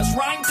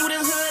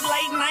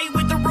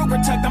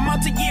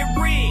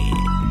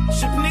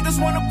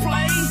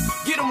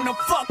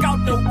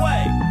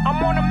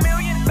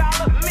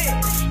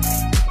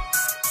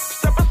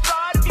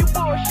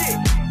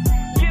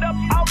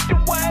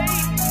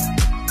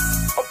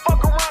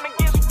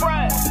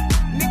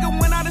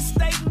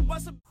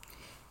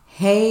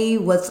Hey,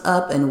 what's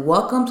up, and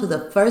welcome to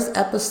the first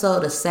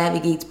episode of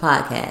Savvy Geekz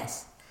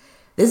podcast.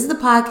 This is the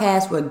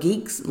podcast where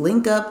geeks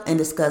link up and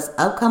discuss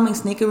upcoming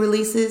sneaker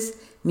releases,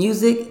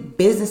 music,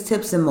 business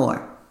tips, and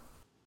more.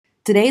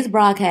 Today's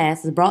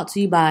broadcast is brought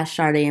to you by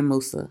Sade and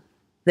Musa.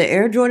 The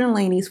Air Jordan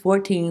Laney's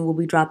 14 will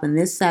be dropping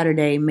this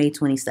Saturday, May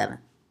 27th.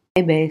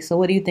 Hey, babe, so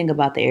what do you think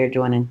about the Air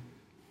Jordan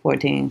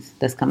 14s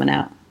that's coming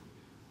out?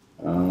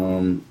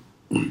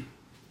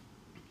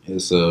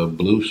 It's a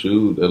blue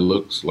shoe that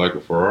looks like a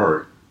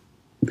Ferrari.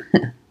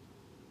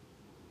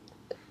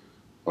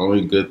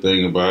 Only good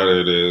thing about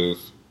it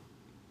is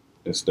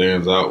it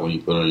stands out when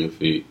you put it on your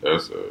feet.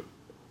 That's it.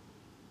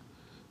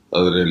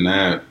 Other than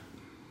that,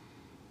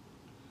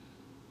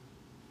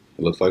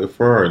 it looks like a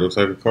Ferrari. It looks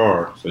like a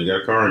car. So you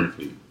got a car on your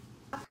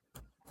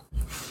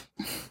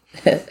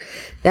feet.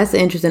 That's an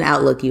interesting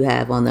outlook you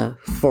have on the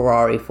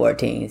Ferrari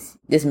 14s.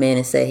 This man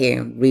has sat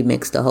here and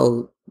remixed the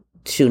whole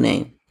shoe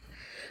name.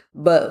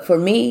 But for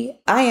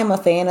me, I am a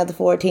fan of the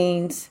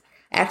 14s.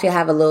 Actually, I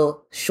have a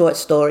little short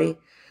story.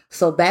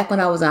 So back when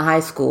I was in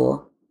high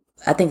school,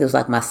 I think it was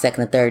like my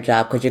second or third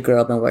job because your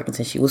girl been working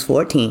since she was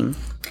 14.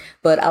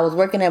 But I was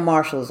working at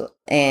Marshall's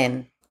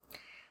and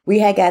we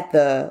had got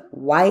the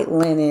white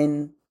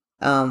linen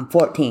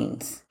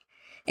 14s.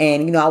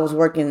 And, I was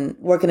working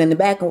in the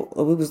back.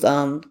 We was,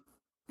 I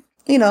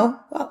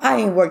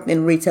ain't worked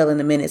in retail in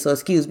a minute, so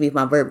excuse me if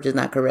my verbiage is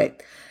not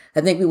correct.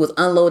 I think we was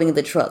unloading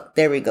the truck.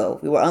 There we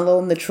go. We were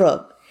unloading the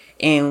truck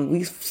and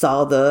we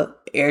saw the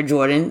Air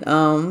Jordan,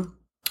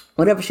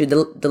 whatever shoe,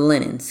 the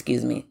linen,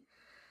 excuse me.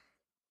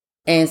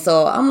 And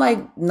so I'm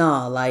like,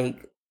 nah,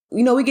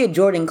 we get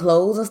Jordan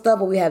clothes and stuff,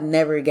 but we have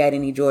never got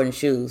any Jordan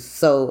shoes.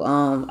 So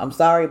I'm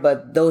sorry,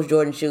 but those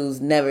Jordan shoes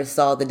never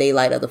saw the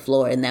daylight of the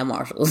floor in that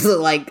Marshalls.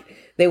 So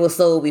they were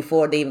sold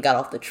before they even got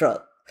off the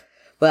truck.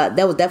 But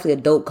that was definitely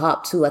a dope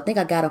cop too. I think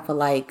I got them for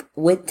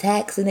with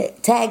tax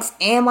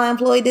and my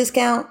employee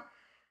discount.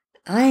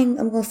 I'm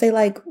gonna say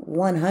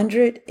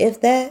 100,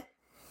 if that.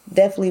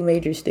 Definitely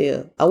major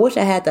steal. I wish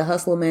I had the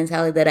hustler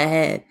mentality that I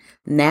had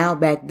now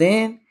back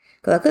then,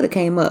 because I could have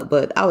came up,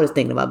 but I was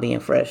thinking about being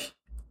fresh.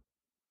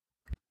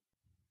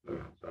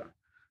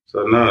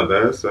 So no,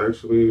 that's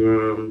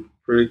actually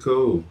pretty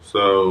cool.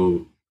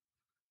 So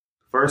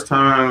first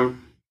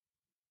time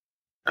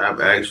I've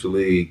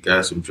actually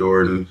got some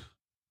Jordans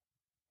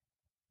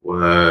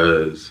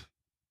was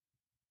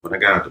when I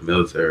got out the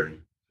military,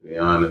 to be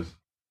honest.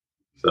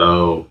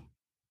 So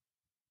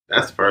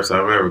that's the first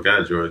time I ever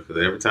got Jordan,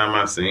 because every time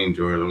I seen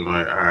Jordan, I'm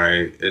like, all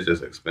right, it's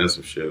just an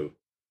expensive shoe.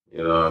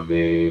 You know what I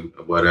mean?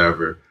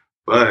 Whatever.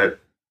 But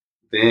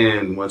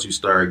then once you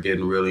start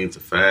getting really into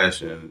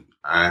fashion,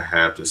 I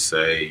have to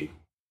say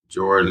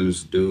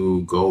Jordans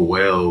do go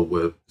well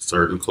with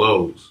certain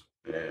clothes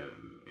and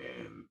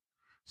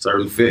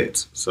certain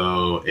fits.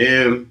 So,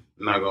 and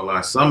I'm not going to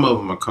lie, some of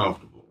them are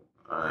comfortable.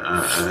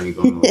 I ain't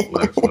going to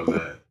flex on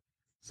that.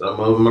 Some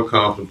of them are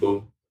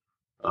comfortable.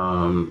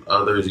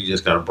 Others, you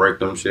just got to break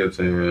them shits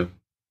in.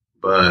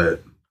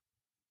 But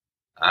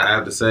I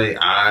have to say,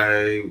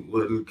 I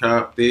wouldn't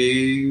cop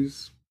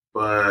these.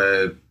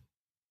 But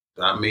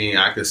I mean,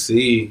 I could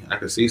see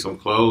some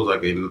clothes I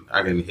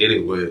can hit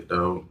it with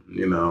though.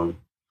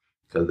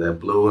 Because that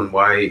blue and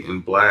white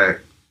and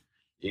black,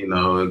 it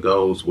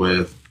goes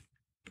with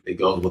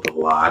a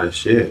lot of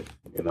shit.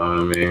 You know what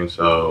I mean?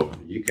 So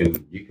you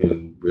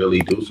can really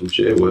do some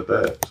shit with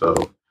that. So,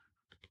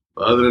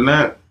 but other than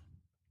that.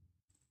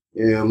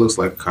 Yeah, it looks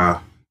like a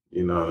car.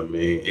 You know what I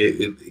mean?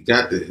 It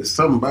got it's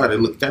something about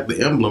it. Got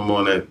the emblem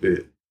on that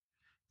bit.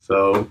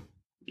 So,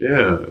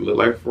 yeah, it looked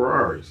like a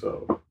Ferrari.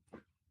 So,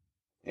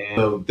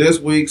 and this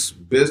week's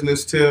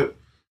business tip,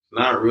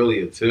 not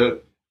really a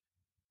tip.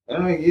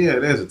 Yeah,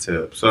 it is a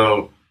tip.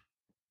 So,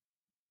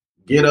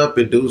 get up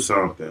and do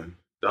something.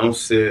 Don't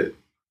sit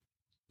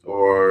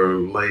or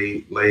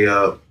lay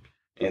up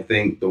and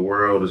think the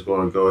world is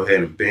going to go ahead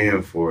and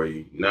bend for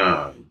you.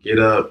 Nah, get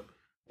up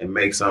and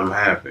make something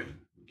happen.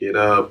 Get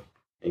up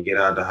and get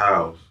out the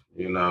house,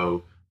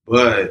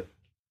 but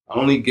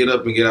only get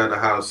up and get out the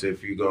house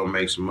if you're going to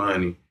make some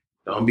money.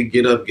 Don't be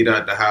get up, get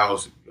out the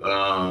house,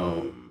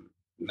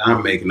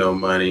 not make no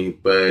money.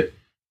 But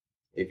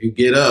if you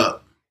get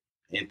up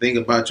and think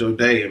about your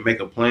day and make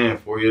a plan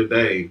for your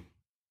day,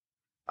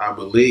 I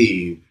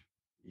believe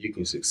you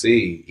can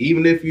succeed.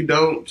 Even if you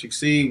don't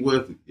succeed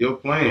with your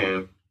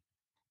plan,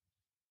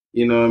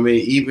 you know what I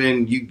mean?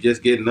 Even you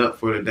just getting up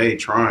for the day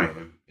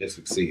trying is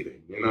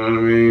succeeding. You know what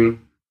I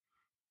mean?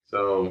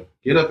 So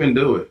get up and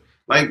do it.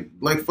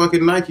 Like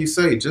fucking Nike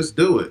say, just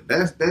do it.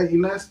 That's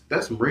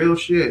some real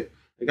shit.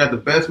 They got the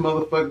best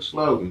motherfucking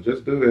slogan.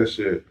 Just do that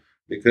shit.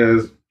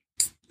 Because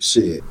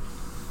shit.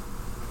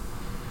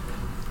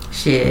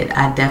 Shit,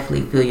 I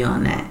definitely feel you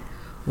on that.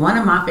 One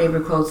of my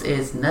favorite quotes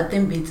is,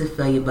 nothing beats a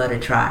failure but a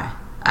try.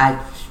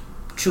 I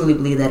truly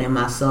believe that in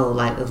my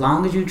soul. As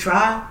long as you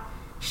try,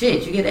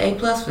 shit, you get an A+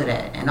 for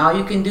that. And all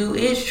you can do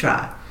is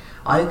try.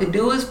 All you can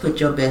do is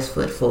put your best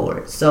foot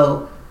forward.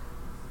 So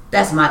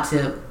that's my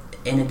tip,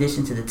 in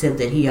addition to the tip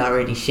that he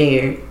already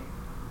shared.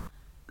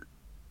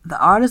 The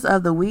artist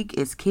of the week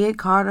is Kid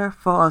Carter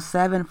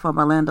 407 from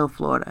Orlando,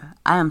 Florida.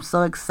 I am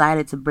so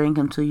excited to bring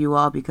him to you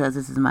all because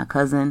this is my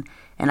cousin,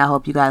 and I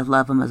hope you guys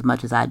love him as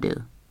much as I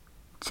do.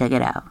 Check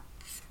it out.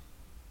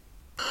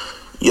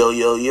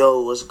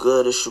 Yo, what's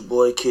good? It's your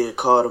boy Kid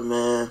Carter,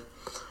 man.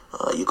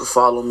 You can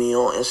follow me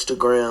on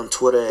Instagram,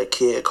 Twitter at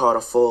Kid Carter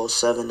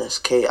 407. That's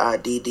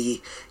KIDDKAR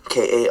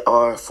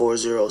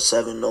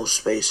 407, no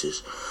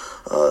spaces.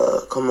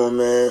 Come on,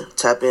 man.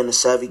 Tap into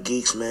Savvy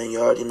Geekz, man.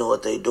 You already know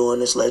what they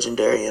doing. It's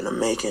legendary in the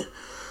making.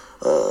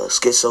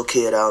 Schizo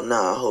Kid out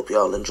now. I hope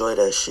y'all enjoy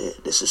that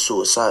shit. This is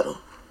Suicidal.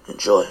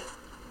 Enjoy.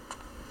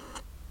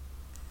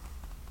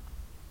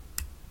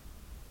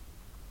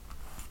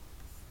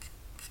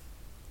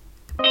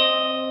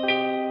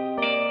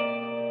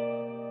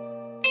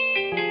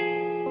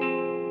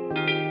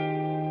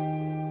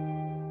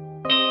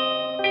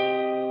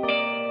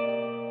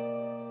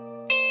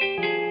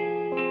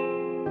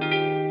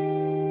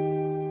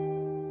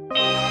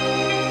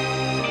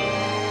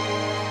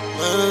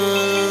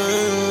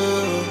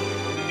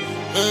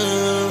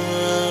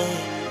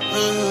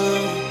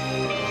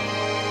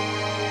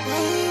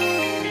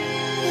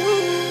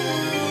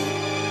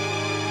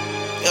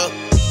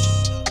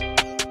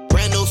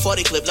 Brand new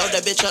 40 clip, load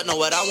that bitch up, know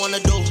what I wanna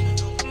do.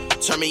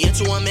 Turn me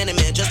into a minute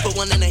man, just put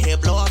one in the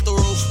head, blow off the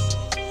roof.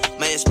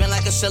 Man, spin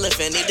like a silly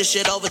fan, need this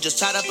shit over, just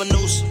tied up a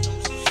noose.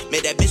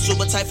 Made that bitch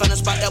super tight, found a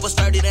spot that was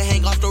sturdy to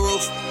hang off the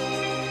roof.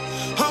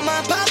 On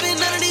my poppin',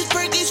 none of these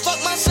perkies,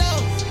 fuck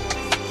myself.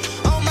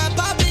 On my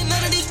poppin',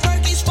 none of these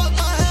perkies, fuck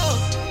my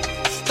health.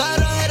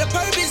 Thought I had a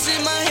purpose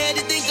in my head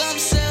to think I'm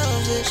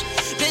selfish.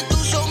 Been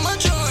through so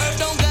much on earth,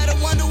 don't gotta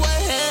wonder what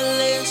hell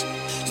is.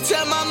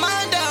 Tell my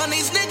mind down,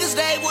 these niggas,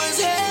 they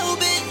was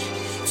hell-bent.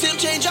 Tim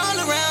change all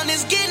around,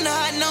 it's getting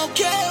hot, no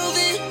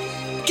Kelvin.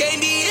 Can't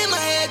be in my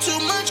head, too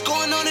much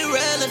going on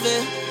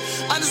irrelevant.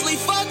 Honestly,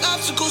 fuck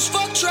obstacles,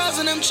 fuck trials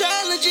and them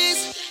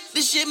challenges.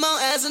 This shit more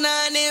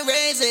asinine than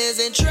raisins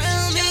and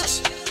trail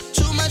mix.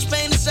 Too much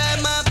pain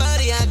inside my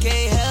body, I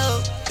can't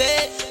help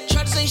it.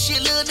 Try to say shit,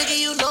 little nigga,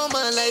 you know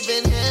my life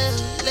been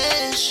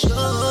hellish.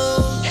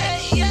 Oh. Can't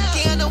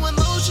have no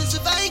emotions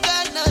if I ain't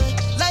got none.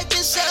 Life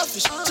been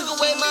selfish. Took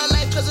away my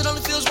life cause it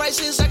only feels right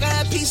since I can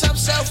have peace, I'm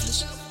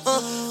selfless.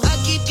 I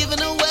keep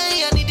giving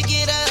away, I need to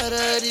get out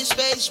of this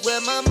space where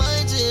my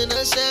mind's in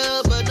a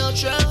cell, but no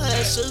trial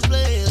has to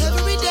play.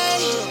 Every day,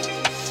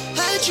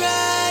 I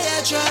try.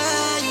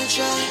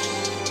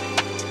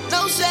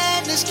 No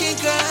sadness can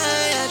cry,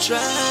 I try.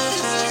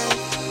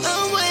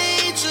 I'm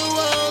way too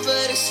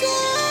over the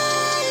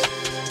side.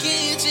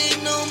 Can't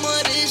take no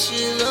more this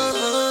shit,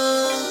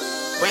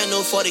 Brand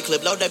new 40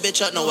 clip, load that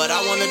bitch up, know what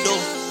I wanna do.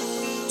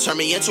 Turn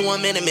me into a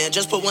minute man,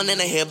 just put one in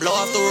the head, blow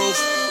off the roof.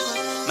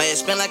 Man,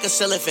 spin like a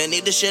silly fan,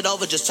 need this shit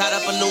over, just tied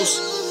up a noose.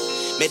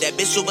 Made that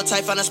bitch super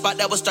tight, found a spot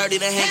that was sturdy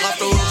to hang off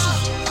the roof.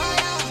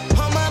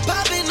 On my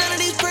poppin', none of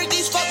these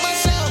perkies, fuck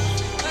myself.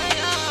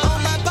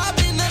 On my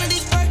poppin', none of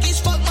these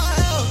perkies, fuck my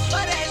health.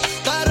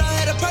 Thought I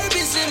had a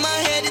purpose in my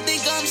head to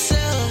think I'm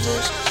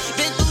selfish.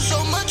 Been through so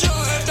much on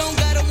earth, don't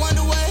gotta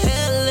wonder what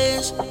hell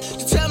is.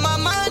 To tell my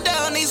mind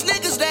down, these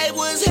niggas, they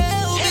was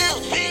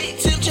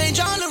hell-bent. Tim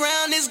change all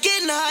around, it's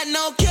getting hot,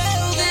 no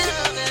Kelvin.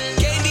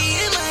 Can't be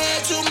in my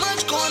head, too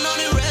much going on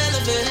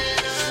irrelevant.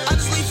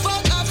 Honestly,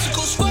 fuck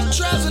obstacles, fuck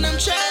trials and them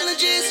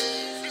challenges.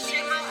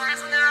 Shit, my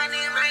eyes now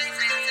need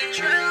raisins and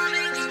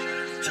trailings.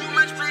 Too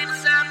much pain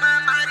inside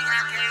my body,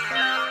 I can't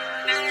help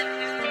it.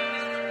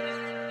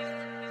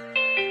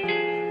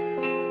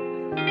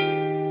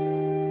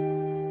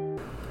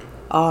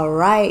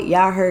 Alright,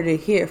 y'all heard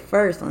it here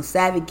first on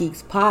Savvy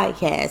Geekz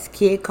podcast.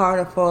 Kid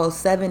Carter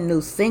 407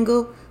 new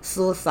single,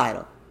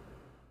 Suicidal.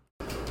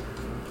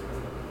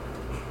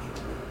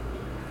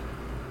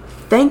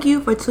 Thank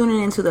you for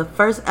tuning into the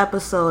first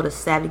episode of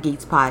Savvy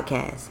Geekz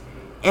podcast.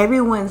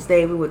 Every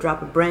Wednesday we will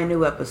drop a brand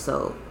new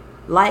episode.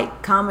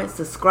 Like, comment,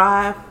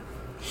 subscribe,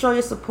 show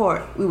your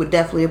support. We would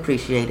definitely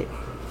appreciate it.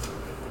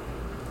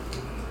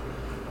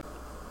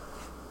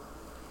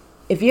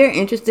 If you're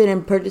interested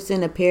in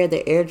purchasing a pair of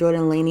the Air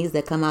Jordan Laneys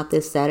that come out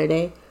this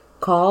Saturday,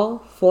 call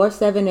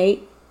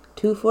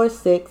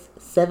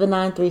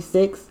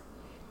 478-246-7936,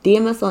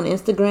 DM us on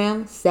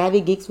Instagram,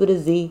 Savvy Geekz with a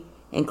Z,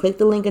 and click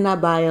the link in our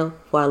bio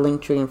for our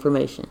Linktree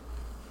information.